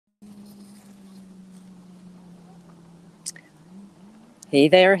Hey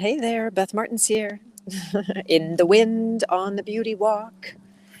there, Beth Martin's here. In the wind on the beauty walk.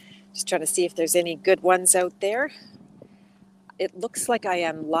 Just trying to see if there's any good ones out there. It looks like I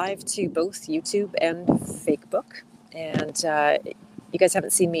am live to both YouTube and Fakebook. And you guys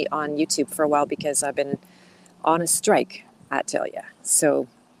haven't seen me on YouTube for a while because I've been on a strike, I tell you. So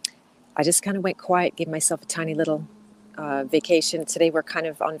I just kind of went quiet, gave myself a tiny little vacation. Today we're kind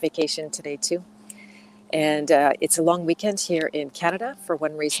of on vacation today too. And it's a long weekend here in Canada for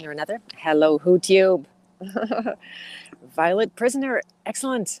one reason or another. Hello, HooTube. Violet Prisoner.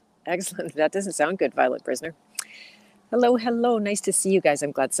 Excellent. Excellent. That doesn't sound good, Violet Prisoner. Hello, hello. Nice to see you guys.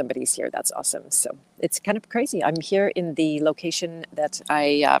 I'm glad somebody's here. That's awesome. So it's kind of crazy. I'm here in the location that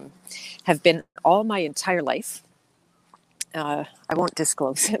I have been all my entire life. I won't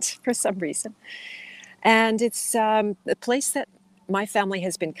disclose it for some reason. And it's a place that my family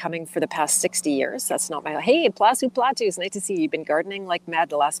has been coming for the past 60 years. That's not my... Hey, Plasu Platu, it's nice to see you. You've been gardening like mad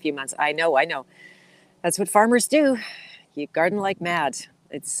the last few months. I know. That's what farmers do. You garden like mad.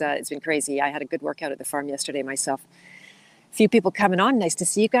 It's been crazy. I had a good workout at the farm yesterday myself. A few people coming on. Nice to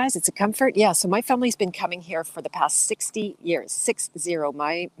see you guys. It's a comfort. Yeah, so my family's been coming here for the past 60 years. 60.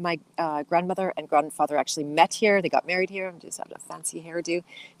 My grandmother and grandfather actually met here. They got married here. I'm just having a fancy hairdo.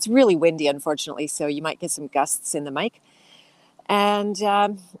 It's really windy, unfortunately, so you might get some gusts in the mic. And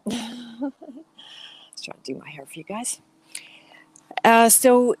let's try to do my hair for you guys.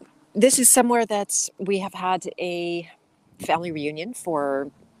 So this is somewhere that we have had a family reunion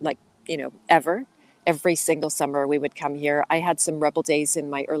for ever. Every single summer we would come here. I had some rebel days in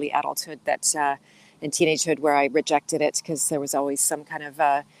my early adulthood in teenagehood where I rejected it because there was always some kind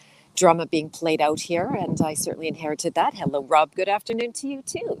of drama being played out here. And I certainly inherited that. Hello, Rob. Good afternoon to you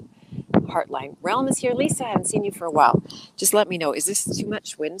too. Heartline Realm is here. Lisa, I haven't seen you for a while. Just let me know. Is this too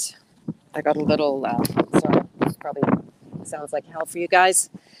much wind? I got a little, sorry, this probably sounds like hell for you guys.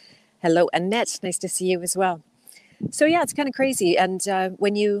 Hello, Annette. Nice to see you as well. So yeah, it's kind of crazy. And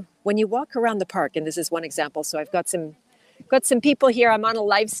when you walk around the park, and this is one example. So I've got some people here. I'm on a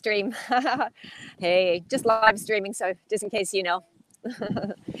live stream. Hey, just live streaming. So just in case you know.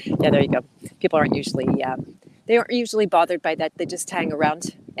 Yeah, there you go. People aren't usually they aren't usually bothered by that. They just hang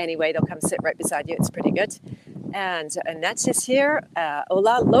around anyway. They'll come sit right beside you. It's pretty good. And Annette's is here.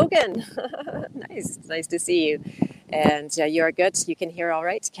 Hola, Logan. Nice to see you. And you're good. You can hear all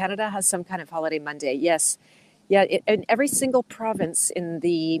right. Canada has some kind of holiday Monday. Yes. Yeah. In every single province in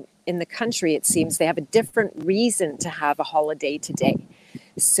the country, it seems they have a different reason to have a holiday today.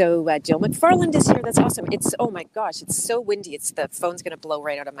 So Jill McFarland is here. That's awesome. Oh my gosh, it's so windy. The phone's going to blow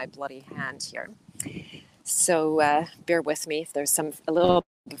right out of my bloody hand here. So bear with me if there's a little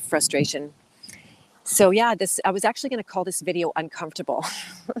frustration. So yeah, I was actually going to call this video uncomfortable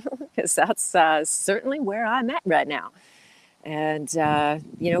because that's certainly where I'm at right now. And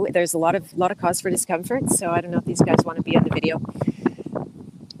there's a lot of cause for discomfort. So I don't know if these guys want to be on the video.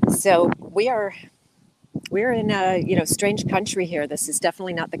 So we're in a strange country here. This is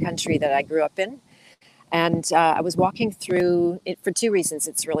definitely not the country that I grew up in. And I was walking through it for two reasons.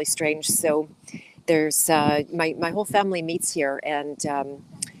 It's really strange. So there's my whole family meets here, and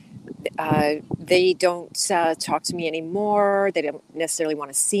they don't talk to me anymore. They don't necessarily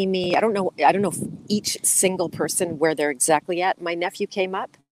want to see me. I don't know if each single person where they're exactly at. My nephew came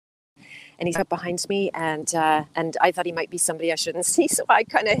up. And he's up behind me, and I thought he might be somebody I shouldn't see, so I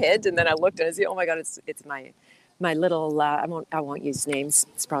kind of hid. And then I looked and I said, "Oh my God, it's my little." I won't use names.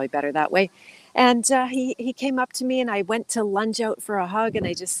 It's probably better that way. And he came up to me, and I went to lunge out for a hug, and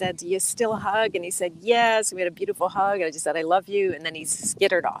I just said, "Do you still hug?" And he said, "Yes." We had a beautiful hug. And I just said, "I love you," and then he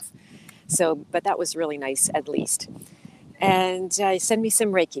skittered off. So, but that was really nice, at least. And send me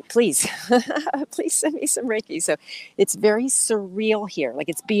some Reiki, please. Please send me some Reiki. So it's very surreal here. Like,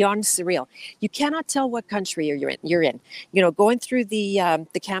 it's beyond surreal. You cannot tell what country you're in. Going through the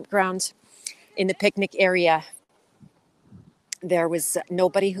campground in the picnic area, there was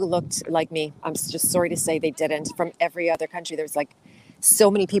nobody who looked like me. I'm just sorry to say they didn't. From every other country, there's like so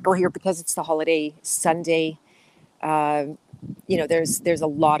many people here because it's the holiday Sunday. There's a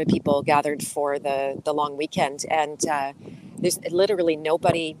lot of people gathered for the long weekend, and there's literally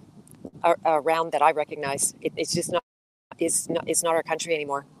nobody around that I recognize. It's just not. It's not our country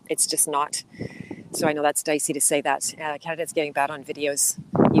anymore. It's just not. So I know that's dicey to say that. Canada's getting bad on videos.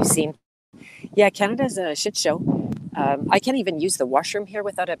 You've seen. Yeah, Canada's a shit show. I can't even use the washroom here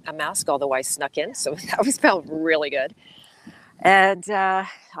without a mask, although I snuck in, so that felt really good. And I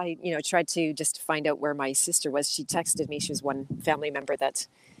tried to just find out where my sister was. She texted me. She was one family member that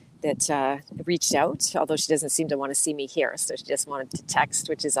reached out, although she doesn't seem to want to see me here. So she just wanted to text,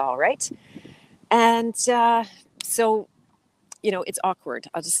 which is all right. And so it's awkward.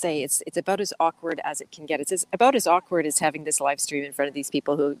 I'll just say it's about as awkward as it can get. About as awkward as having this live stream in front of these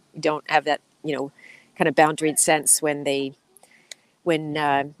people who don't have that, kind of boundaried sense when you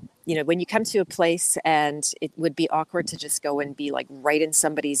come to a place, and it would be awkward to just go and be like right in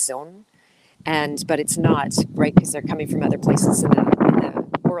somebody's zone, but it's not, right, because they're coming from other places in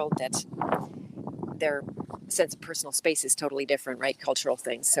the world that their sense of personal space is totally different, right? Cultural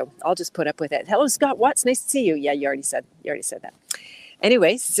things. So I'll just put up with it. Hello, Scott Watts. Nice to see you. Yeah, you already said that.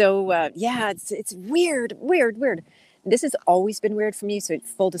 Anyway, so it's weird. This has always been weird for me. So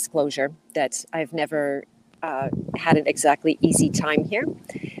full disclosure that I've never had an exactly easy time here,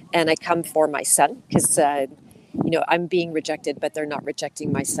 and I come for my son because I'm being rejected, but they're not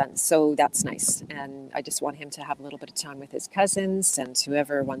rejecting my son, so that's nice. And I just want him to have a little bit of time with his cousins and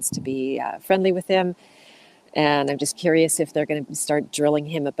whoever wants to be friendly with him. And I'm just curious if they're going to start drilling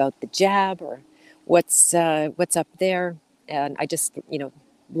him about the jab or what's up there. And I just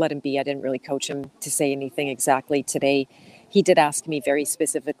let him be. I didn't really coach him to say anything exactly today. He did ask me very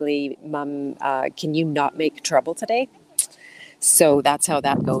specifically, Mom, can you not make trouble today? So that's how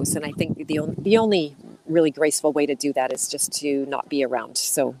that goes. And I think the only really graceful way to do that is just to not be around.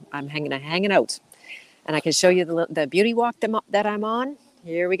 So I'm hanging out. And I can show you the beauty walk that I'm on.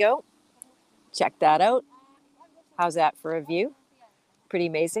 Here we go. Check that out. How's that for a view? Pretty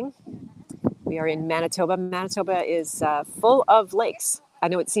amazing. We are in Manitoba. Manitoba is full of lakes. I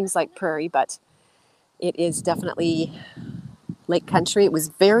know it seems like prairie, but it is definitely lake country. It was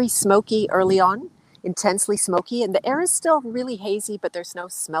very smoky early on, intensely smoky, and the air is still really hazy, but there's no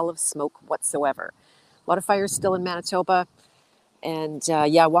smell of smoke whatsoever. A lot of fires still in Manitoba. And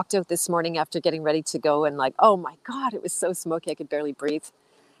I walked out this morning after getting ready to go, and oh my God, it was so smoky I could barely breathe.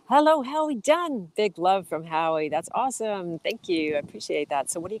 Hello, Howie Dunn. Big love from Howie. That's awesome. Thank you. I appreciate that.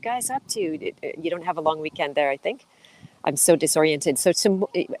 So what are you guys up to? You don't have a long weekend there, I think. I'm so disoriented. So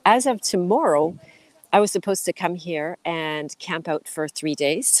as of tomorrow, I was supposed to come here and camp out for 3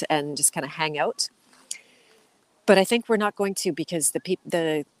 days and just kind of hang out. But I think we're not going to, because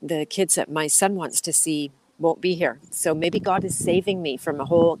the kids that my son wants to see won't be here. So maybe God is saving me from a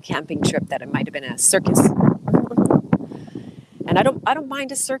whole camping trip that it might have been a circus. And I don't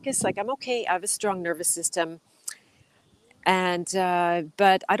mind a circus. I'm okay. I have a strong nervous system. And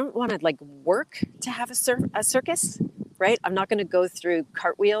but I don't want to work to have a circus, right? I'm not going to go through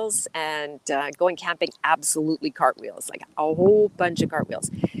cartwheels and going camping, absolutely cartwheels, a whole bunch of cartwheels.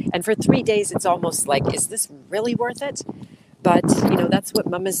 And for 3 days, it's almost is this really worth it? But, that's what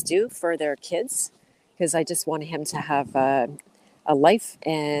mamas do for their kids, because I just want him to have a life.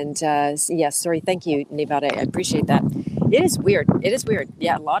 And sorry. Thank you, Nevada. I appreciate that. It is weird.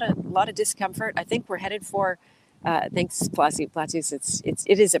 Yeah, a lot of discomfort. I think we're headed for, thanks, Platus.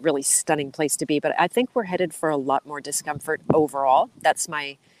 It is a really stunning place to be, but I think we're headed for a lot more discomfort overall. That's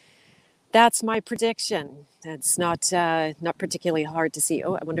my prediction. It's not particularly hard to see.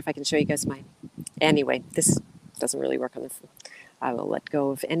 Oh, I wonder if I can show you guys anyway, this doesn't really work on the phone. I will let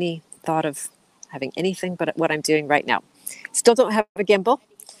go of any thought of having anything but what I'm doing right now. Still don't have a gimbal.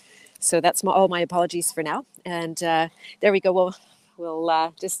 So that's all my apologies for now. And there we go.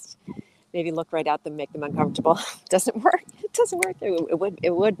 We'll just maybe look right at them, make them uncomfortable. Doesn't work. It doesn't work.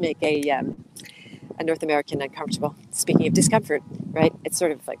 It would make a North American uncomfortable. Speaking of discomfort, right? It's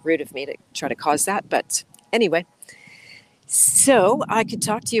sort of rude of me to try to cause that. But anyway, so I could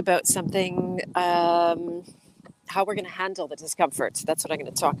talk to you about something, how we're going to handle the discomfort. That's what I'm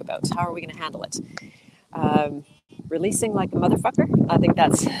going to talk about. How are we going to handle it? Releasing like a motherfucker. I think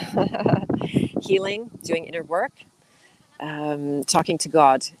that's healing, doing inner work, talking to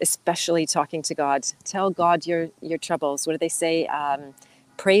God, especially talking to God. Tell God your troubles. What do they say?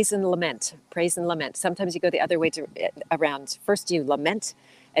 Praise and lament. Praise and lament. Sometimes you go the other way around. First you lament,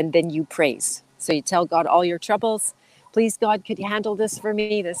 and then you praise. So you tell God all your troubles. Please, God, could you handle this for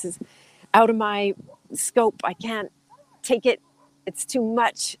me? This is out of my scope. I can't take it. It's too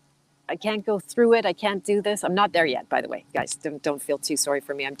much. I can't go through it. I can't do this. I'm not there yet, by the way. Guys, don't feel too sorry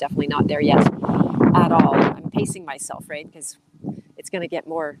for me. I'm definitely not there yet at all. I'm pacing myself, right? Because it's going to get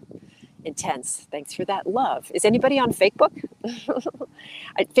more intense. Thanks for that love. Is anybody on Facebook?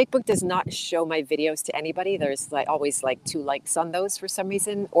 Facebook does not show my videos to anybody. There's always 2 likes on those for some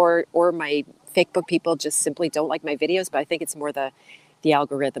reason, or my Facebook people just simply don't like my videos. But I think it's more the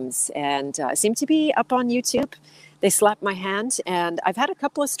algorithms, and seem to be up on YouTube. They slapped my hand, and I've had a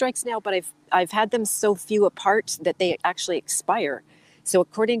couple of strikes now, but I've had them so few apart that they actually expire. So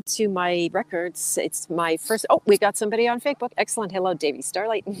according to my records, it's my first. Oh, we got somebody on Facebook. Excellent. Hello, Davy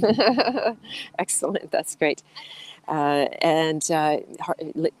Starlight. Excellent. That's great. Heartline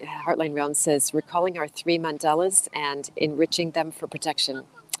Realm says, recalling our three mandalas and enriching them for protection.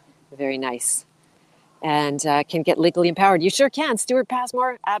 Very nice. And can get legally empowered. You sure can. Stuart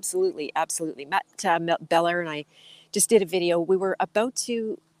Passmore, absolutely, absolutely. Matt Beller and I just did a video. We were about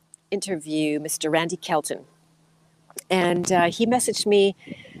to interview Mr. Randy Kelton. And he messaged me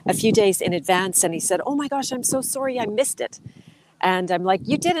a few days in advance and he said, oh my gosh, I'm so sorry I missed it. And I'm like,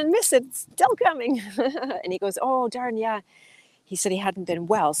 you didn't miss it, it's still coming. And he goes, oh, darn, yeah. He said he hadn't been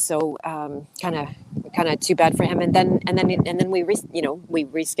well, so kind of too bad for him. And then we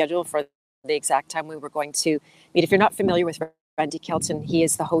rescheduled for the exact time we were going to meet. If you're not familiar with Randy Kelton, he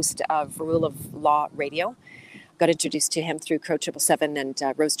is the host of Rule of Law Radio. Got introduced to him through Crow 777 and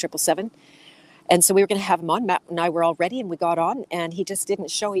Rose 777. And so we were going to have him on. Matt and I were all ready, and we got on, and he just didn't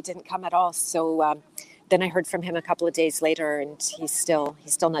show. He didn't come at all. So then I heard from him a couple of days later, and he's still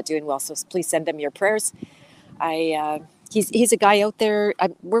not doing well. So please send him your prayers. He's a guy out there.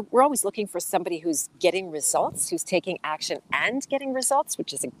 We're always looking for somebody who's getting results, who's taking action and getting results,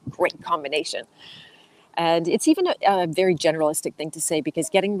 which is a great combination. And it's even a very generalistic thing to say, because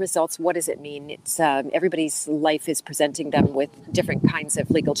getting results, what does it mean? It's everybody's life is presenting them with different kinds of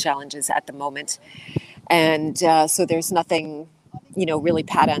legal challenges at the moment. And so there's nothing, really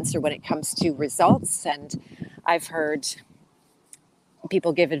pat answer when it comes to results. And I've heard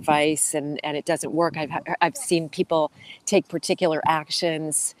people give advice and it doesn't work. I've seen people take particular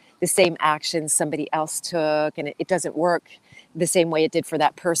actions, the same actions somebody else took, and it doesn't work the same way it did for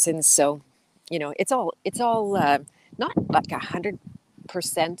that person. So, it's all not like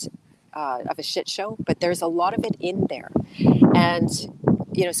 100% of a shit show, but there's a lot of it in there. And,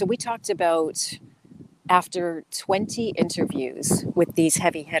 so we talked about, after 20 interviews with these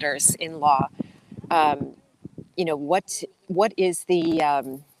heavy hitters in law, what is the,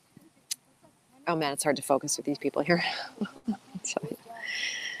 oh man, it's hard to focus with these people here.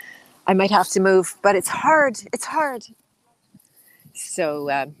 I might have to move, but it's hard. So,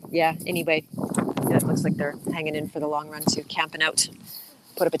 anyway, it looks like they're hanging in for the long run too, camping out,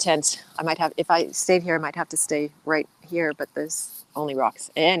 put up a tent. If I stayed here, I might have to stay right here, but there's only rocks.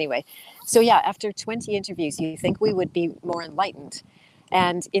 Anyway, so after 20 interviews, you think we would be more enlightened.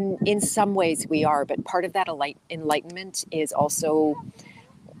 And in some ways we are, but part of that enlightenment is also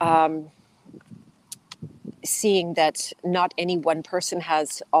seeing that not any one person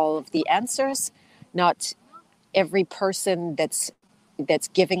has all of the answers. Not every person that's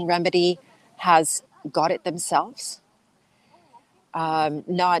giving remedy has got it themselves.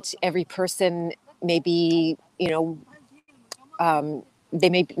 Not every person may be, they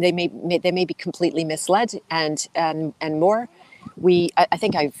may be completely misled and more. I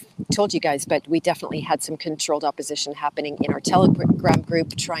think I've told you guys, but we definitely had some controlled opposition happening in our Telegram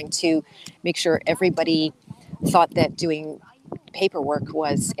group, trying to make sure everybody thought that doing paperwork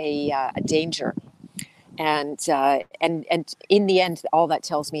was a danger. And in the end, all that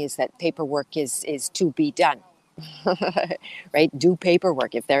tells me is that paperwork is to be done. Right? Do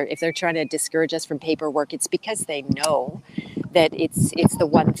paperwork. If they're trying to discourage us from paperwork, it's because they know that it's the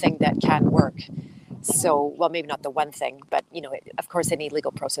one thing that can work. So, well, maybe not the one thing, but of course, any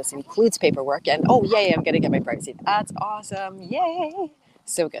legal process includes paperwork. And oh, yay, I'm going to get my privacy. That's awesome! Yay!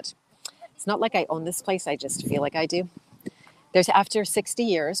 So good. It's not like I own this place. I just feel like I do. There's after 60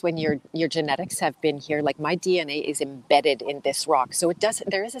 years, when your genetics have been here, like my DNA is embedded in this rock. So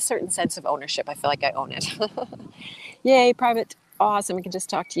there is a certain sense of ownership. I feel like I own it. Yay, private. Awesome. We can just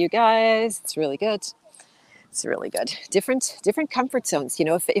talk to you guys. It's really good. It's really good. Different comfort zones.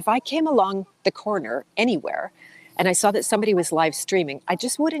 If I came along the corner anywhere and I saw that somebody was live streaming, I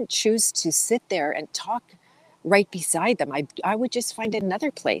just wouldn't choose to sit there and talk right beside them. I would just find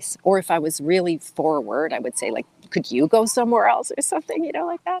another place. Or if I was really forward, I would say, like, could you go somewhere else or something,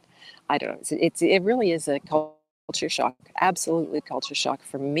 like that? I don't know. It really is a culture shock. Absolutely culture shock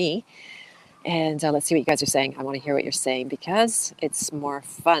for me. And let's see what you guys are saying. I want to hear what you're saying because it's more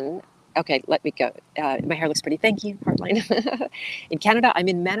fun. Okay, let me go. My hair looks pretty. Thank you, Heartline. In Canada, I'm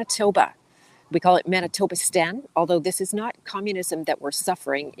in Manitoba. We call it Manitobastan, although this is not communism that we're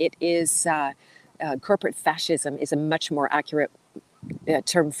suffering. It is corporate fascism is a much more accurate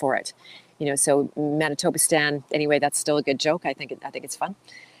term for it. So Manitobastan, anyway, that's still a good joke. I think it's fun.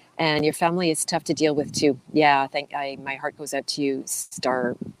 And your family is tough to deal with too. Yeah, my heart goes out to you,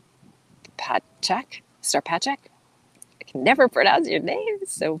 Star Pachak. I can never pronounce your name.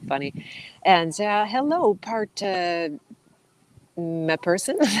 It's so funny. And hello, my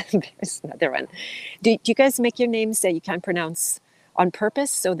person. There's another one. Do you guys make your names that you can't pronounce on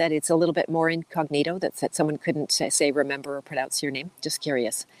purpose so that it's a little bit more incognito, that someone couldn't say, remember or pronounce your name? Just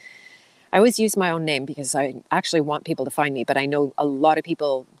curious. I always use my own name because I actually want people to find me, but I know a lot of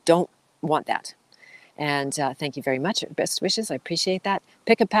people don't want that. And thank you very much. Best wishes. I appreciate that.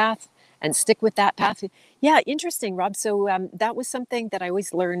 Pick a path and stick with that path. Yeah, interesting, Rob. So that was something that I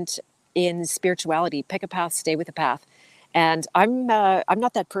always learned in spirituality. Pick a path, stay with a path. And I'm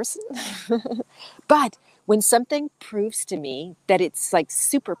not that person, but when something proves to me that it's like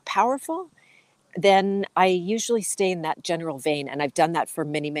super powerful, then I usually stay in that general vein. And I've done that for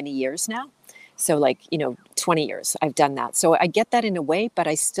many, many years now. So, like, 20 years I've done that. So I get that in a way, but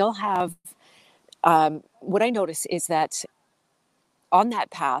I still have what I notice is that on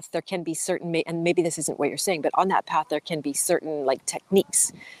that path, there can be certain, and maybe this isn't what you're saying, but on that path, there can be certain like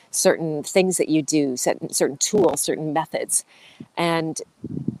techniques, certain things that you do, certain tools, certain methods. And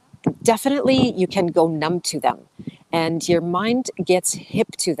definitely you can go numb to them and your mind gets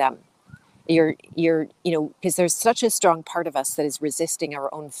hip to them. Because there's such a strong part of us that is resisting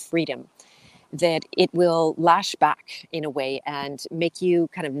our own freedom that it will lash back in a way and make you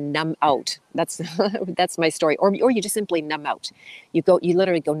kind of numb out. That's that's my story. Or you just simply numb out. You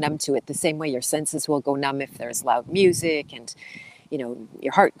literally go numb to it the same way your senses will go numb if there's loud music, and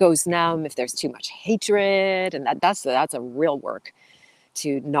your heart goes numb if there's too much hatred, and that's a real work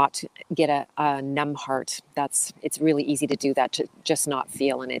to not get a numb heart. It's really easy to do that, to just not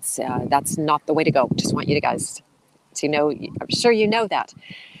feel, and it's that's not the way to go. Just want you guys to know. I'm sure you know that.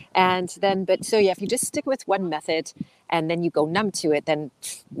 And then, but so yeah, if you just stick with one method and then you go numb to it, then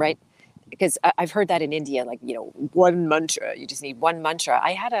right. Because I've heard that in India, like, one mantra, you just need one mantra.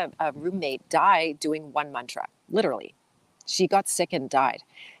 I had a roommate die doing one mantra, literally. She got sick and died.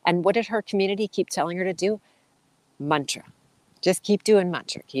 And what did her community keep telling her to do? Mantra. Just keep doing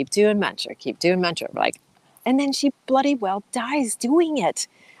mantra, keep doing mantra, keep doing mantra. Like, and then she bloody well dies doing it.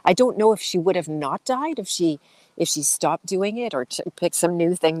 I don't know if she would have not died if she stopped doing it or picked some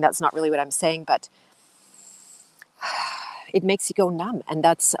new thing. That's not really what I'm saying, but it makes you go numb. And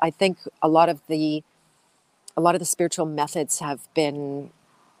that's, I think, a lot of the spiritual methods have been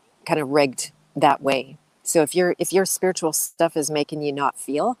kind of rigged that way. So if your spiritual stuff is making you not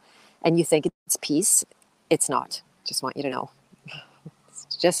feel and you think it's peace, it's not. Just want you to know.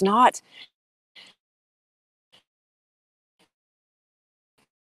 It's just not.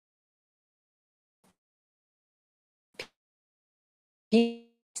 Peace.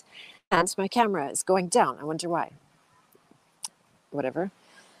 And my camera is going down. I wonder why. Whatever.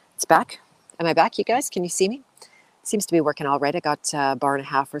 It's back. Am I back, you guys? Can you see me? Seems to be working all right. I got a bar and a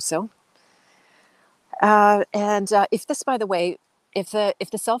half or so. And if this, by the way, if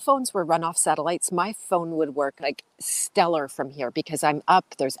the cell phones were run off satellites, my phone would work like stellar from here because I'm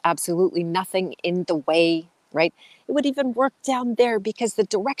up. There's absolutely nothing in the way, right? It would even work down there because the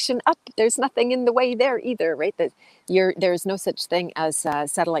direction up, there's nothing in the way there either, right? There's no such thing as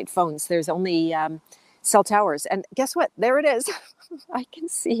satellite phones. There's only cell towers. And guess what? There it is. I can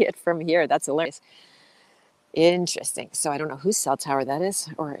see it from here. That's hilarious. Interesting. So I don't know whose cell tower that is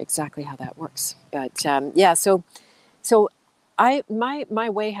or exactly how that works. But yeah, so my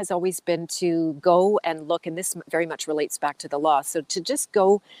way has always been to go and look, and this very much relates back to the law. So to just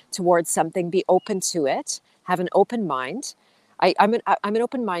go towards something, be open to it, have an open mind. I'm an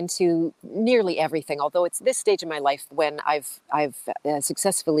open mind to nearly everything. Although it's this stage in my life when I've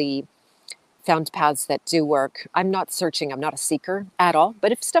successfully found paths that do work. I'm not searching. I'm not a seeker at all.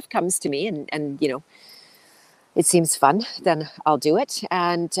 But if stuff comes to me and it seems fun, then I'll do it.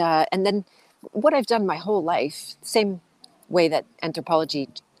 And then what I've done my whole life, same way that anthropology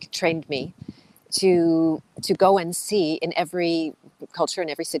trained me to go and see in every culture, in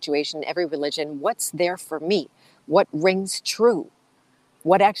every situation, every religion, what's there for me, what rings true,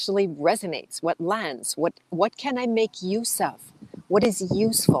 what actually resonates, what lands, what can I make use of, what is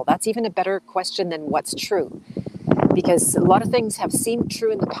useful. That's even a better question than what's true, because a lot of things have seemed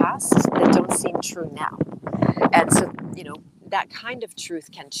true in the past that don't seem true now. And so, that kind of truth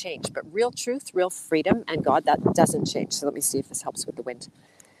can change, but real truth, real freedom and God, that doesn't change. So let me see if this helps with the wind.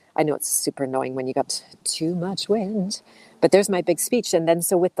 I know it's super annoying when you got too much wind, but there's my big speech. And then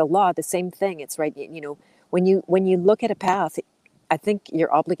so with the law, the same thing. It's right. When you look at a path, I think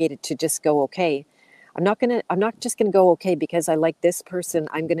you're obligated to just go, okay, I'm not just going to go, okay, because I like this person,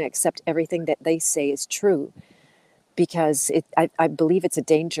 I'm going to accept everything that they say is true. Because I believe it's a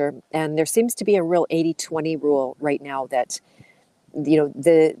danger. And there seems to be a real 80-20 rule right now that,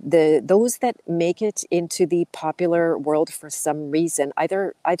 those that make it into the popular world for some reason,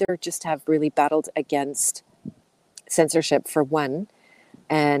 either just have really battled against censorship for one.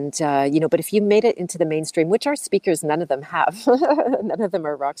 And, but if you made it into the mainstream, which our speakers, none of them have, none of them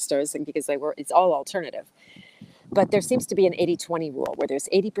are rock stars because it's all alternative. But there seems to be an 80-20 rule where there's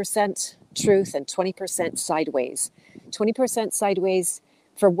 80% truth and 20% sideways. 20% sideways,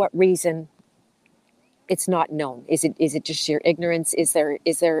 for what reason? It's not known. Is it just sheer ignorance? Is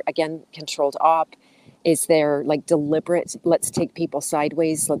there again controlled op? Is there like deliberate? Let's take people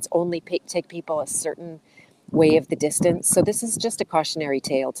sideways. Let's only take people a certain way of the distance. So this is just a cautionary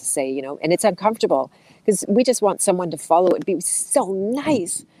tale to say, and it's uncomfortable because we just want someone to follow. It'd be so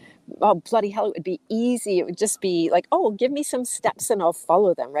nice. Oh, bloody hell, it would be easy. It would just be like, oh, give me some steps and I'll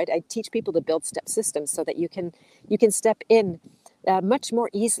follow them, right? I teach people to build step systems so that you can step in much more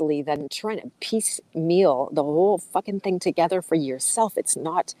easily than trying to piecemeal the whole fucking thing together for yourself.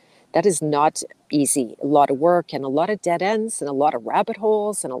 That is not easy. A lot of work and a lot of dead ends and a lot of rabbit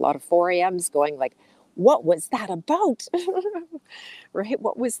holes and a lot of 4 a.m.s going like, what was that about? Right?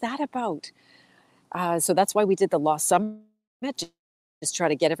 What was that about? So that's why we did the Law Summit, just try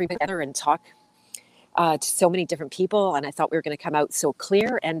to get everybody together and talk to so many different people. And I thought we were going to come out so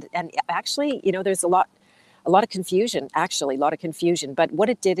clear. And actually, there's a lot of confusion, actually, a lot of confusion. But what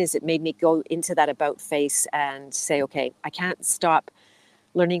it did is it made me go into that about face and say, okay, I can't stop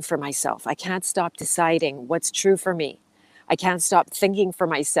learning for myself. I can't stop deciding what's true for me. I can't stop thinking for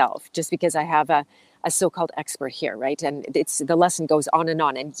myself just because I have a so-called expert here, right? And the lesson goes on.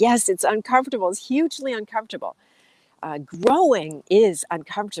 And yes, it's uncomfortable. It's hugely uncomfortable. Growing is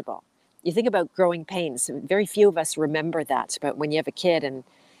uncomfortable. You think about growing pains. Very few of us remember that. But when you have a kid and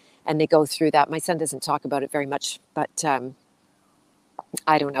they go through that, my son doesn't talk about it very much. But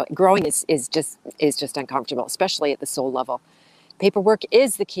I don't know. Growing is just uncomfortable, especially at the soul level. Paperwork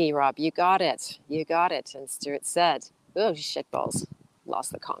is the key, Rob. You got it. You got it. And Stuart said, oh, shitballs.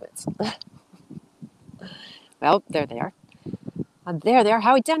 Lost the comments. Well, there they are. There they are.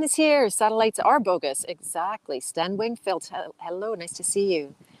 Howie Dunn is here. Satellites are bogus. Exactly. Stan Wingfield. Hello. Nice to see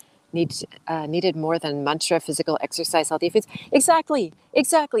you. Needed more than mantra, physical exercise, healthy foods. Exactly.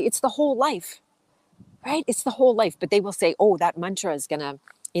 It's the whole life, right? It's the whole life. But they will say, oh, that mantra is going to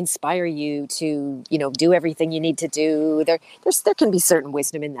inspire you to, do everything you need to do. There can be certain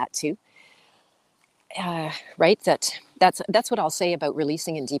wisdom in that too. Right? That's what I'll say about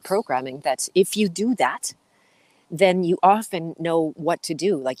releasing and deprogramming, that if you do that, then you often know what to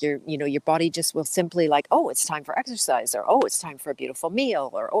do. Like your body just will simply like, oh, it's time for exercise, or, oh, it's time for a beautiful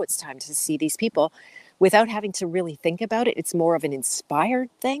meal, or, oh, it's time to see these people, without having to really think about it. It's more of an inspired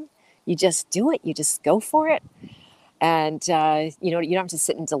thing. You just do it. You just go for it. And, you don't have to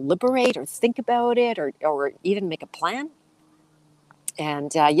sit and deliberate or think about it or even make a plan.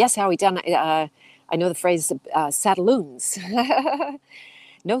 And yes, Howie Dunn, I know the phrase satelloons.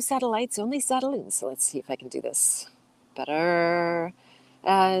 No satellites, only satelloons. So let's see if I can do this better.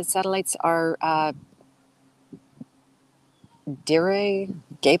 Satellites are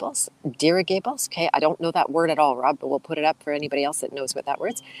dirigables. Okay, I don't know that word at all, Rob, but we'll put it up for anybody else that knows what that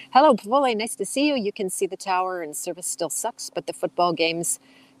word is. Hello, Pavole, nice to see you. You can see the tower and service still sucks, but the football games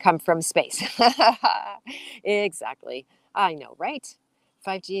come from space. Exactly. I know, right?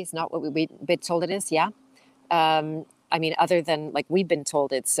 5G is not what we've been told it is, yeah? Other than like we've been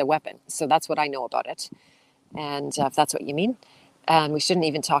told it's a weapon. So that's what I know about it. And if that's what you mean, we shouldn't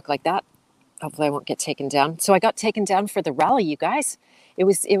even talk like that. Hopefully I won't get taken down. So I got taken down for the rally, you guys. It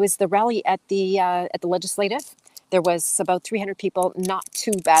was the rally at the legislative. There was about 300 people, not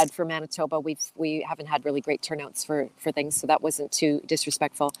too bad for Manitoba. We haven't had really great turnouts for things, so that wasn't too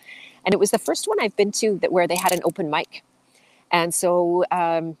disrespectful. And it was the first one I've been to where they had an open mic. And so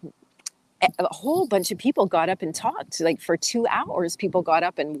a whole bunch of people got up and talked. Like for 2 hours, people got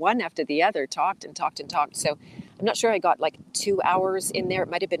up and one after the other talked and talked and talked. So I'm not sure I got like 2 hours in there. It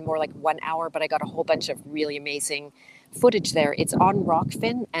might have been more like 1 hour, but I got a whole bunch of really amazing footage there. It's on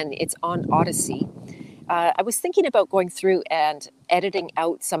Rockfin and it's on Odyssey. I was thinking about going through and editing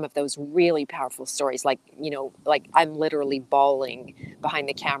out some of those really powerful stories, like I'm literally bawling behind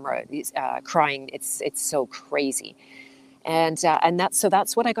the camera, crying. It's so crazy. And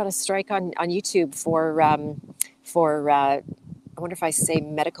that's what I got a strike on YouTube for I wonder if I say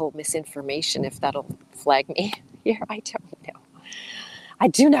medical misinformation, if that'll flag me here. I don't know. I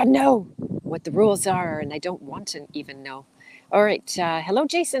do not know what the rules are, and I don't want to even know. All right. Hello,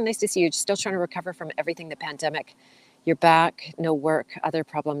 Jason. Nice to see you. Still trying to recover from everything, the pandemic. You're back, no work, other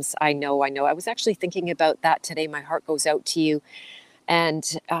problems. I know. I was actually thinking about that today. My heart goes out to you. And,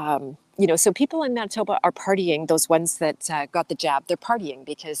 so people in Manitoba are partying. Those ones that got the jab, they're partying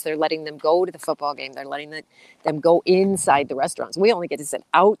because they're letting them go to the football game. They're letting them go inside the restaurants. We only get to sit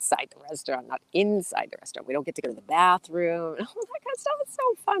outside the restaurant, not inside the restaurant. We don't get to go to the bathroom. All that kind of stuff. It's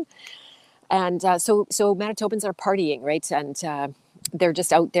so fun. And so Manitobans are partying, right? And they're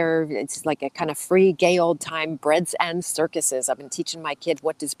just out there. It's like a kind of free gay old time, breads and circuses. I've been teaching my kid,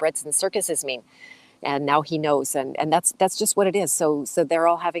 what does breads and circuses mean? And now he knows. And that's just what it is. So they're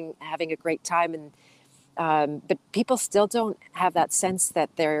all having a great time. And but people still don't have that sense that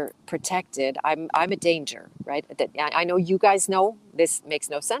they're protected. I'm a danger, right? I know you guys know this makes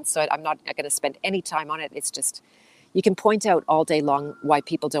no sense, so I'm not going to spend any time on it. It's just, you can point out all day long why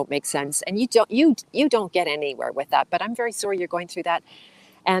people don't make sense, and you don't get anywhere with that. But I'm very sorry you're going through that.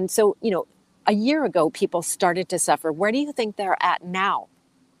 And so, a year ago, people started to suffer. Where do you think they're at now,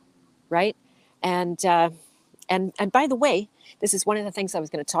 right? And and by the way, this is one of the things I was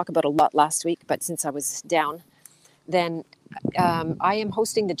going to talk about a lot last week, but since I was down, then I am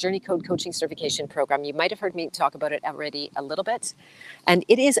hosting the Journey Code Coaching Certification Program. You might have heard me talk about it already a little bit, and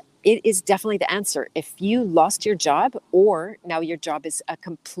it is definitely the answer. If you lost your job, or now your job is a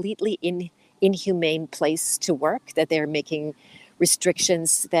completely inhumane place to work, that they're making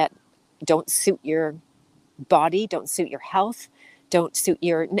restrictions that don't suit your body, don't suit your health, don't suit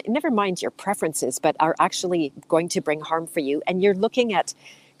your, never mind your preferences, but are actually going to bring harm for you, and you're looking at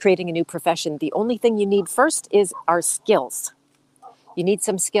creating a new profession, the only thing you need first is our skills. You need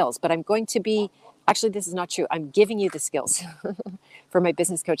some skills, but I'm going to be, actually, this is not true. I'm giving you the skills for my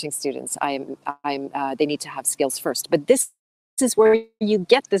business coaching students. They need to have skills first, but this is where you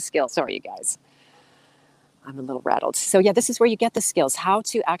get the skills. Sorry, you guys. I'm a little rattled. So yeah, this is where you get the skills, how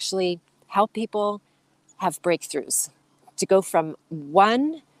to actually help people have breakthroughs, to go from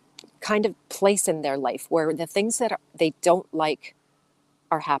one kind of place in their life where the things that they don't like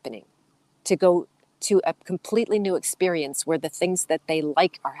are happening, to go to a completely new experience where the things that they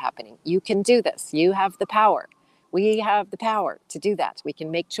like are happening. You can do this. You have the power. We have the power to do that. We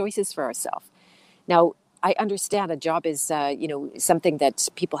can make choices for ourselves. Now, I understand a job is, something that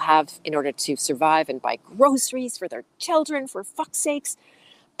people have in order to survive and buy groceries for their children, for fuck's sakes.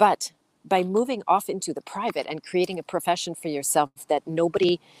 But by moving off into the private and creating a profession for yourself that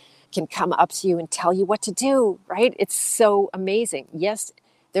nobody can come up to you and tell you what to do, right? It's so amazing. Yes,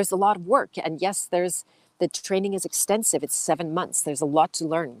 there's a lot of work. And yes, the training is extensive. It's 7 months. There's a lot to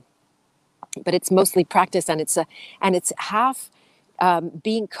learn. But it's mostly practice, and it's half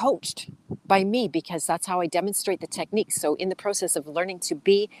being coached by me, because that's how I demonstrate the techniques. So in the process of learning to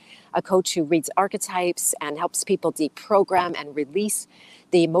be a coach who reads archetypes and helps people deprogram and release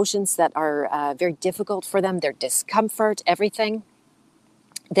the emotions that are very difficult for them, their discomfort, everything,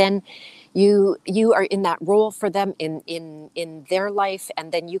 then you are in that role for them in their life,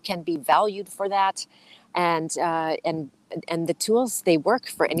 and then you can be valued for that, and the tools, they work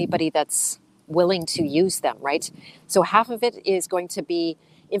for anybody that's willing to use them, right? So half of it is going to be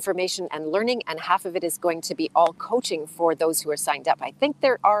information and learning, and half of it is going to be all coaching for those who are signed up. I think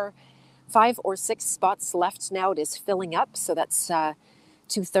there are 5 or 6 spots left now. It is filling up, so that's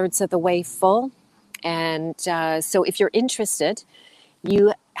 2/3 of the way full. And so if you're interested,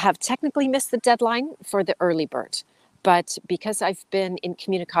 you have technically missed the deadline for the early bird. But because I've been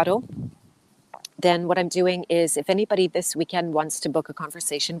incommunicado, then what I'm doing is, if anybody this weekend wants to book a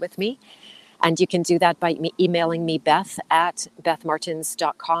conversation with me, and you can do that by emailing me,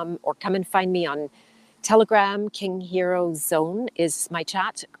 beth@bethmartins.com, or come and find me on Telegram. King Hero Zone is my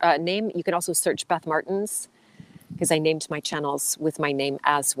chat name. You can also search Beth Martins, because I named my channels with my name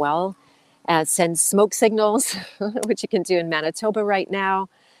as well. Send smoke signals, which you can do in Manitoba right now.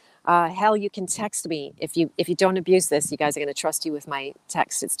 Hell, you can text me. If you don't abuse this, you guys are going to trust you with my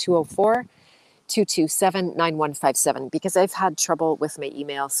text. It's 204-227-9157, because I've had trouble with my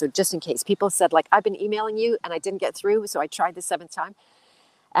email. So just in case, people said, like, I've been emailing you and I didn't get through, so I tried the 7th time.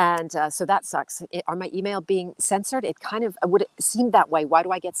 And so that sucks. Are my email being censored? It kind of would seem that way. Why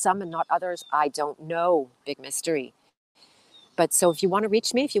do I get some and not others? I don't know. Big mystery. But so if you want to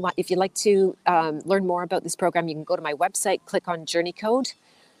reach me, if you'd like to learn more about this program, you can go to my website, click on Journey Code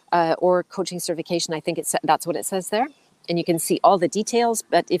or Coaching Certification. I think that's what it says there. And you can see all the details.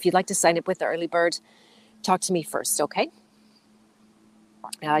 But if you'd like to sign up with the early bird, talk to me first, okay?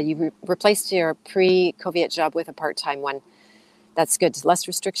 You replaced your pre-COVID job with a part-time one. That's good. Less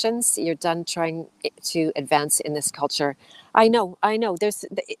restrictions. You're done trying to advance in this culture. I know. There's,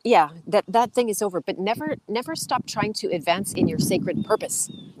 that thing is over, but never stop trying to advance in your sacred purpose,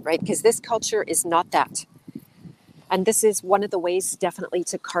 right? Because this culture is not that. And this is one of the ways definitely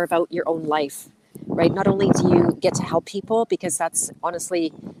to carve out your own life, right? Not only do you get to help people, because that's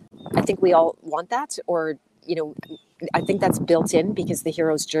honestly, I think we all want that, or, I think that's built in, because the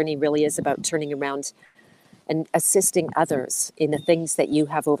hero's journey really is about turning around and assisting others in the things that you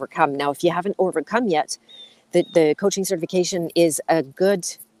have overcome. Now, if you haven't overcome yet, the coaching certification is a good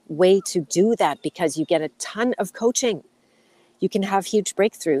way to do that, because you get a ton of coaching. you can have huge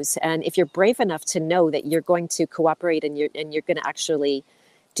breakthroughs. And if you're brave enough to know that you're going to cooperate and you're going to actually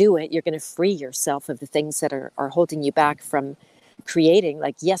do it, you're going to free yourself of the things that are holding you back from creating.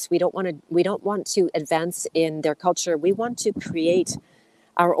 Like, yes, we don't want to advance in their culture. We want to create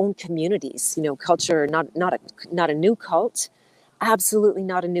our own communities, culture, not a new cult, absolutely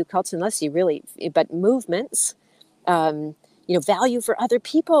not a new cult unless you really, but movements, value for other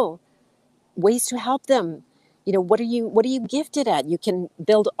people, ways to help them. What are you gifted at? You can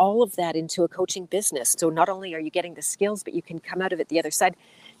build all of that into a coaching business. So not only are you getting the skills, but you can come out of it the other side.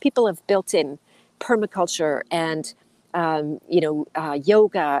 People have built in permaculture and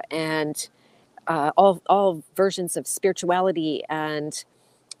yoga and all versions of spirituality and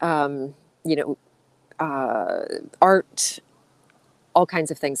art, all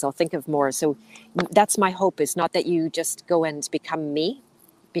kinds of things. I'll think of more. So that's my hope, is not that you just go and become me,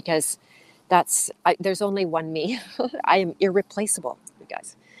 because there's only one me. I am irreplaceable, you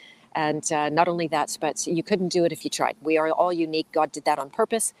guys. And not only that, but you couldn't do it if you tried. We are all unique. God did that on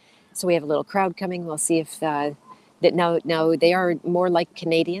purpose. So we have a little crowd coming. We'll see if that now they are more like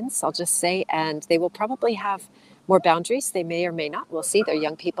Canadians, I'll just say, and they will probably have more boundaries. They may or may not. We'll see. They're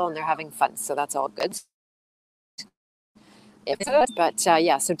young people and they're having fun. So that's all good. But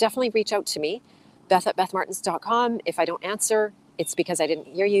so definitely reach out to me, Beth@BethMartins.com. If I don't answer, it's because I didn't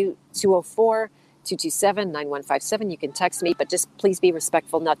hear you. 204-227-9157. You can text me, but just please be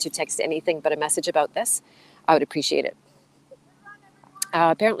respectful not to text anything but a message about this. I would appreciate it.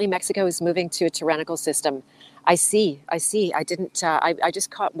 Apparently, Mexico is moving to a tyrannical system. I see. I didn't. I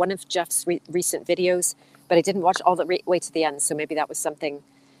just caught one of Jeff's recent videos, but I didn't watch all the way to the end. So maybe that was something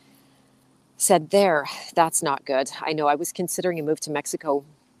said there. That's not good. I know I was considering a move to Mexico,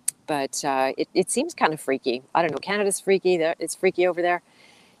 but it seems kind of freaky. I don't know. Canada's freaky. It's freaky over there.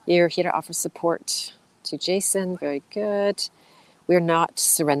 You're here to offer support to Jason. Very good. We're not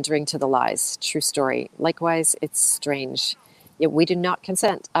surrendering to the lies. True story. Likewise, it's strange. Yet we do not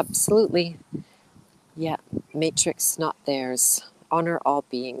consent. Absolutely. Yeah. Matrix, not theirs. Honor all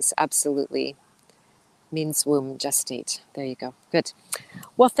beings. Absolutely. Means womb, gestate. There you go. Good.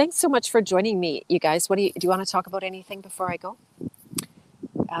 Well, thanks so much for joining me, you guys. Do you want to talk about anything before I go?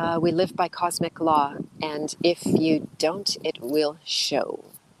 We live by cosmic law, and if you don't, it will show.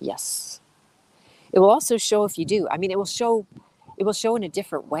 Yes. It will also show if you do. I mean, it will show in a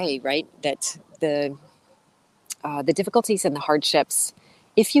different way, right? That the difficulties and the hardships,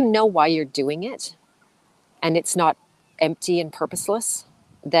 if you know why you're doing it, and it's not empty and purposeless,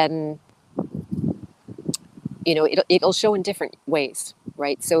 then it'll show in different ways,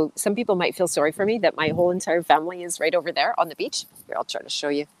 right? So some people might feel sorry for me that my whole entire family is right over there on the beach. Here, I'll try to show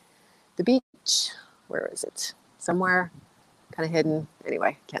you the beach. Where is it? Somewhere kind of hidden.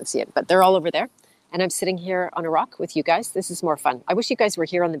 Anyway, can't see it, but they're all over there. And I'm sitting here on a rock with you guys. This is more fun. I wish you guys were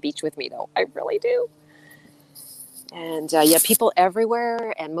here on the beach with me, though. I really do. And people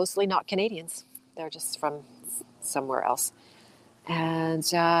everywhere, and mostly not Canadians. They're just from somewhere else.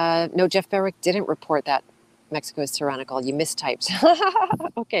 And no, Jeff Berwick didn't report that Mexico is tyrannical. You mistyped.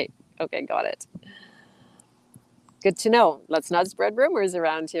 Okay, got it. Good to know. Let's not spread rumors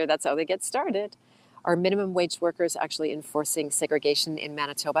around here. That's how they get started. Are minimum wage workers actually enforcing segregation in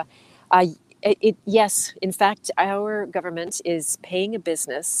Manitoba? Yes. In fact, our government is paying a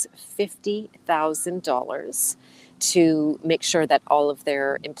business $50,000 to make sure that all of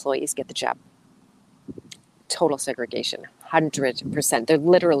their employees get the job. Total segregation, 100%. They're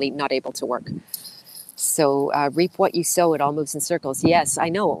literally not able to work. So reap what you sow. It all moves in circles. Yes, I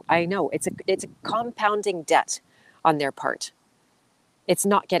know. It's a compounding debt on their part. It's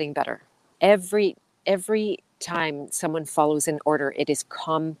not getting better. Every time someone follows an order, it is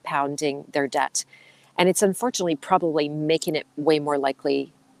compounding their debt. And it's unfortunately probably making it way more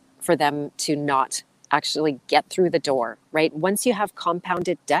likely for them to not actually get through the door, right? Once you have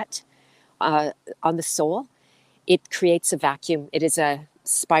compounded debt on the soul, it creates a vacuum. It is a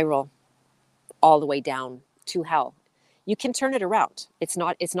spiral all the way down to hell. You can turn it around. It's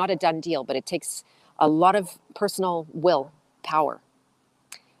not a done deal, but it takes a lot of personal will, power,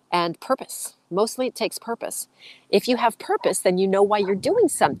 and purpose. Mostly it takes purpose. If you have purpose, then you know why you're doing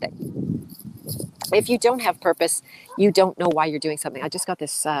something. If you don't have purpose, you don't know why you're doing something. I just got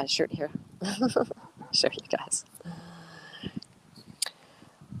this shirt here. Show you guys.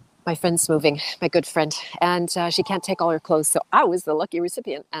 My friend's moving, my good friend, and she can't take all her clothes. So I was the lucky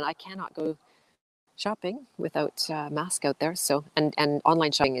recipient, and I cannot go shopping without a mask out there. So, and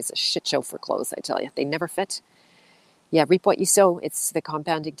online shopping is a shit show for clothes, I tell you. They never fit. Yeah, reap what you sow. It's the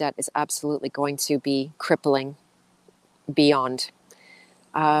compounding debt is absolutely going to be crippling beyond.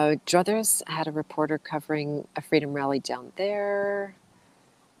 Druthers had a reporter covering a freedom rally down there.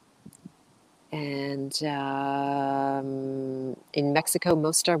 And in Mexico,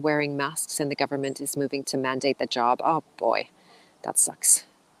 most are wearing masks and the government is moving to mandate the job. Oh boy, that sucks.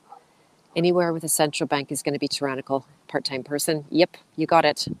 Anywhere with a central bank is going to be tyrannical. Part-time person. Yep, you got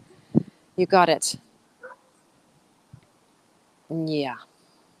it. You got it. Yeah.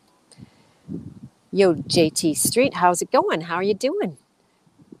 Yo, JT Street, how's it going? How are you doing?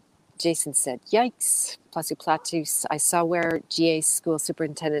 Jason said, yikes. Plasu Platus. I saw where GA school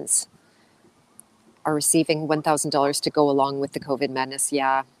superintendents are receiving $1,000 to go along with the COVID madness.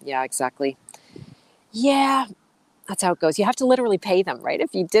 Yeah, exactly. Yeah, that's how it goes. You have to literally pay them, right?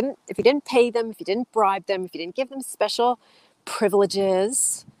 If you didn't pay them, if you didn't bribe them, if you didn't give them special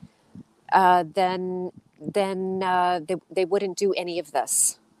privileges, then they wouldn't do any of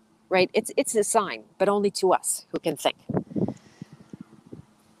this, right? It's a sign, but only to us who can think.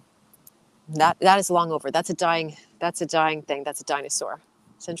 That is long over. That's a dying thing. That's a dinosaur.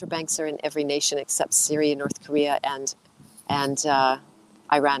 Central banks are in every nation except Syria, North Korea, and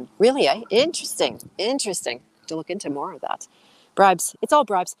Iran. Really, eh? Interesting. To look into more of that. Bribes. It's all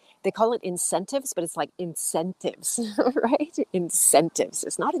bribes. They call it incentives, but it's like incentives, right? Incentives.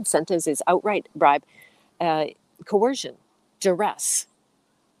 It's not incentives. It's outright bribe, coercion, duress.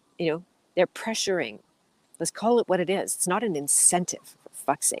 They're pressuring. Let's call it what it is. It's not an incentive, for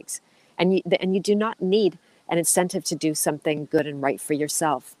fuck's sakes. And you do not need an incentive to do something good and right for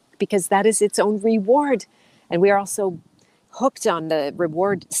yourself, because that is its own reward. And we are also hooked on the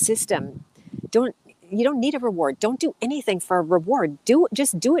reward system. You don't need a reward. Don't do anything for a reward.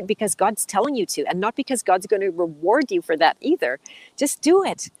 Just do it because God's telling you to, and not because God's going to reward you for that either. Just do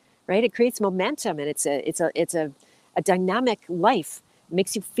it, right? It creates momentum, and it's a dynamic life. It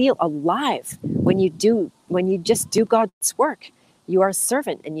makes you feel alive when you just do God's work. You are a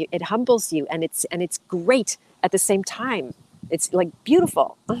servant, and it humbles you, and it's great at the same time. It's like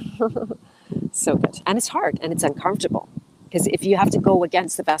beautiful. So good. And it's hard, and it's uncomfortable, because if you have to go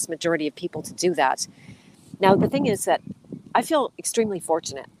against the vast majority of people to do that. Now, the thing is that I feel extremely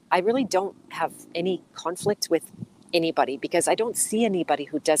fortunate. I really don't have any conflict with anybody, because I don't see anybody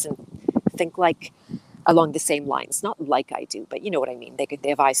who doesn't think like along the same lines. Not like I do, but you know what I mean. They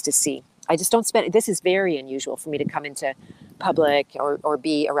have eyes to see. I just don't spend. This is very unusual for me to come into public or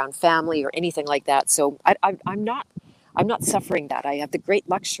be around family or anything like that. So I'm not suffering that. I have the great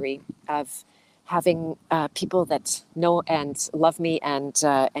luxury of having people that know and love me and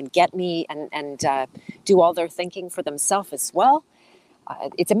get me and do all their thinking for themselves as well.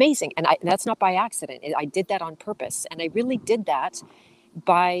 It's amazing, and that's not by accident. I did that on purpose, and I really did that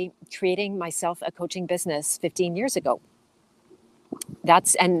by creating myself a coaching business 15 years ago.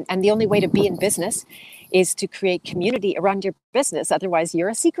 And the only way to be in business is to create community around your business. Otherwise, you're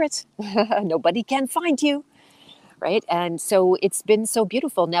a secret. Nobody can find you, right? And so it's been so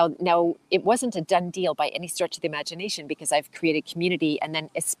beautiful. Now it wasn't a done deal by any stretch of the imagination, because I've created community, and then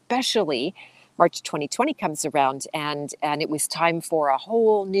especially March 2020 comes around, and it was time for a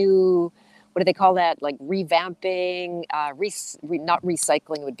whole new, what do they call that? Like revamping, not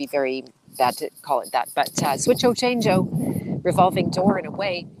recycling would be very bad to call it that, but switcho changeo, revolving door in a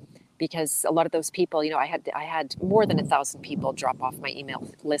way, because a lot of those people, I had more than 1,000 people drop off my email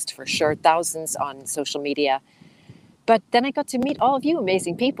list for sure, thousands on social media. But then I got to meet all of you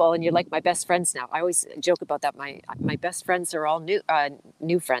amazing people, and you're like my best friends now. I always joke about that. My best friends are all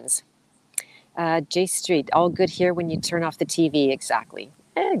new friends. J Street, all good here when you turn off the TV. Exactly.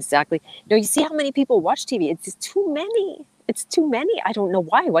 No, you see how many people watch TV? It's too many. I don't know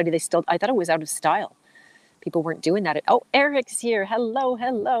why. Why do they still? I thought it was out of style. People weren't doing that. Oh, Eric's here. Hello.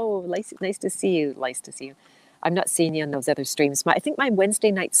 Nice to see you. I'm not seeing you on those other streams. I think my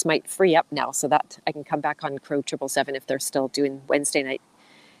Wednesday nights might free up now, so that I can come back on Crow 777 if they're still doing Wednesday night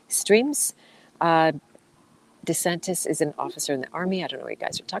streams. DeSantis is an officer in the Army. I don't know what you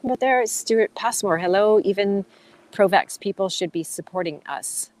guys are talking about there. Stuart Passmore, hello. Even pro-vax people should be supporting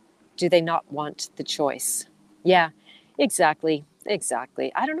us. Do they not want the choice? Yeah, exactly.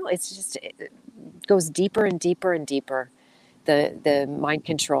 I don't know. It goes deeper and deeper and deeper, the mind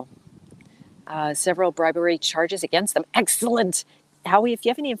control. Several bribery charges against them. Excellent. Howie, if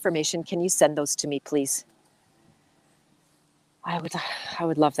you have any information, can you send those to me, please? I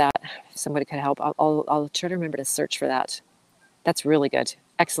would love that. If somebody could help, I'll try to remember to search for that. That's really good.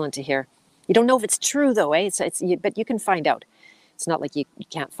 Excellent to hear. You don't know if it's true though, eh? But you can find out. It's not like you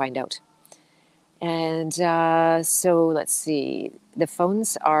can't find out. And so let's see. The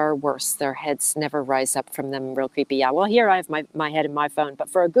phones are worse. Their heads never rise up from them. Real creepy. Yeah. Well, here I have my head in my phone, but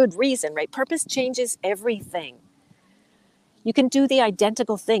for a good reason, right? Purpose changes everything. You can do the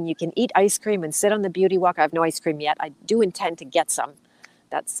identical thing. You can eat ice cream and sit on the beauty walk. I have no ice cream yet. I do intend to get some.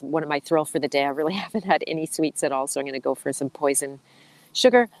 That's one of my thrills for the day. I really haven't had any sweets at all, so I'm going to go for some poison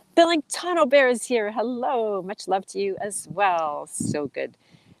sugar. Billing Tunnel Bear is here. Hello. Much love to you as well. So good.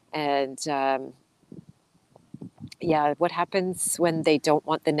 And yeah, what happens when they don't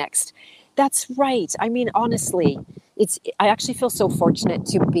want the next? That's right. I mean, honestly, I actually feel so fortunate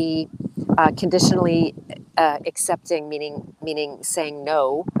to be conditionally accepting, meaning saying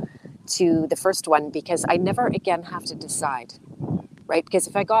no to the first one, because I never again have to decide, right? Because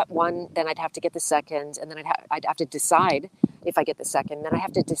if I got one, then I'd have to get the second, and then I'd have to decide if I get the second, then I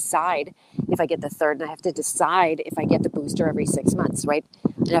have to decide if I get the third, and I have to decide if I get the booster every 6 months, right?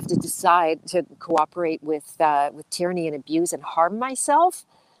 I have to decide to cooperate with tyranny and abuse and harm myself.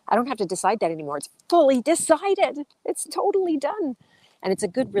 I don't have to decide that anymore. It's fully decided. It's totally done, and it's a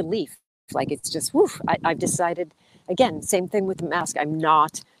good relief. Like it's just, woof, I've decided. Again, same thing with the mask. I'm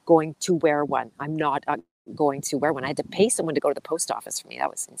not going to wear one. I'm not going to wear one. I had to pay someone to go to the post office for me. That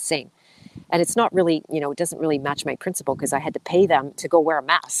was insane. And it's not really, it doesn't really match my principle because I had to pay them to go wear a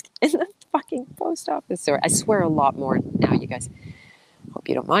mask in the fucking post office. So I swear a lot more now, you guys. Hope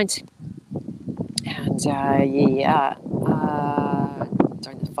you don't mind. And yeah.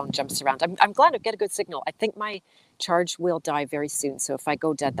 Darn, the phone jumps around. I'm glad to get a good signal. I think my charge will die very soon. So if I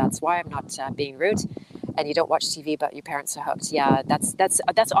go dead, that's why. I'm not being rude. And you don't watch TV, but your parents are hooked. Yeah, that's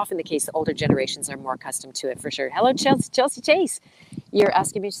often the case. The older generations are more accustomed to it, for sure. Hello, Chelsea Chase. You're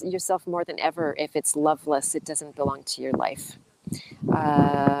asking yourself more than ever if it's loveless. It doesn't belong to your life.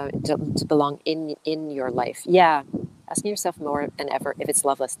 To belong in your life. Yeah, asking yourself more than ever if it's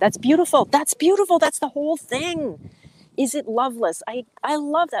loveless. That's beautiful. That's beautiful. That's the whole thing. Is it loveless? I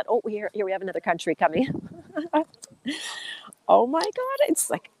love that. Oh, here we have another country coming. Oh my God! It's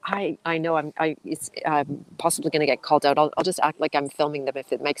like I know I'm possibly going to get called out. I'll just act like I'm filming them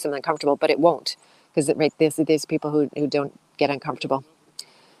if it makes them uncomfortable, but it won't, because there's people who don't get uncomfortable.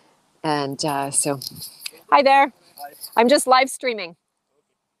 And so, hi there. Hi. I'm just live streaming.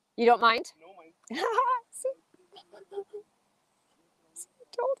 You don't mind? No mind.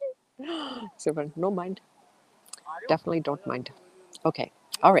 So no mind. Definitely don't mind. Okay.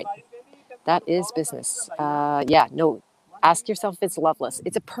 All right. That is business. Yeah. No. Ask yourself if it's loveless.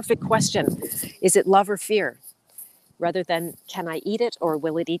 It's a perfect question. Is it love or fear? Rather than can I eat it or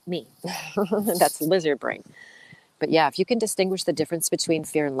will it eat me? That's lizard brain. But yeah, if you can distinguish the difference between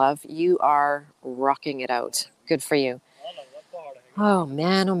fear and love, you are rocking it out. Good for you. Oh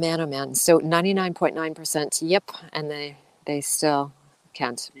man, oh man, oh man. So 99.9%, yep, and they still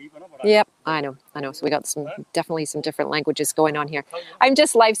can't. Yep, I know. So we got definitely some different languages going on here. I'm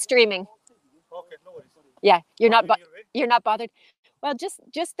just live streaming. Yeah, you're not bothered. Well, just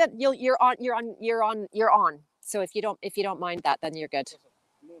that you're on. So if you don't mind that, then you're good.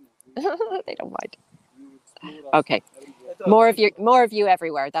 They don't mind. Okay. More of you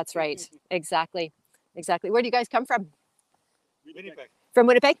everywhere. That's right. Exactly. Where do you guys come from? Winnipeg. From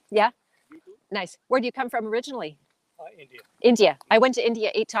Winnipeg? Yeah. Nice. Where do you come from originally? India. India. I went to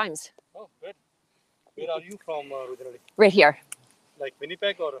India 8 times. Oh, good. Where are you from originally? Right here. Like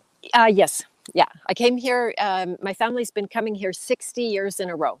Winnipeg or? Yes. Yeah. I came here. My family's been coming here 60 years in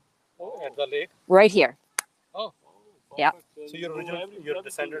a row. Oh, at the lake? Right here. Oh. Yeah. So your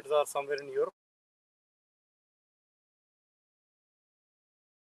descendants are somewhere in Europe?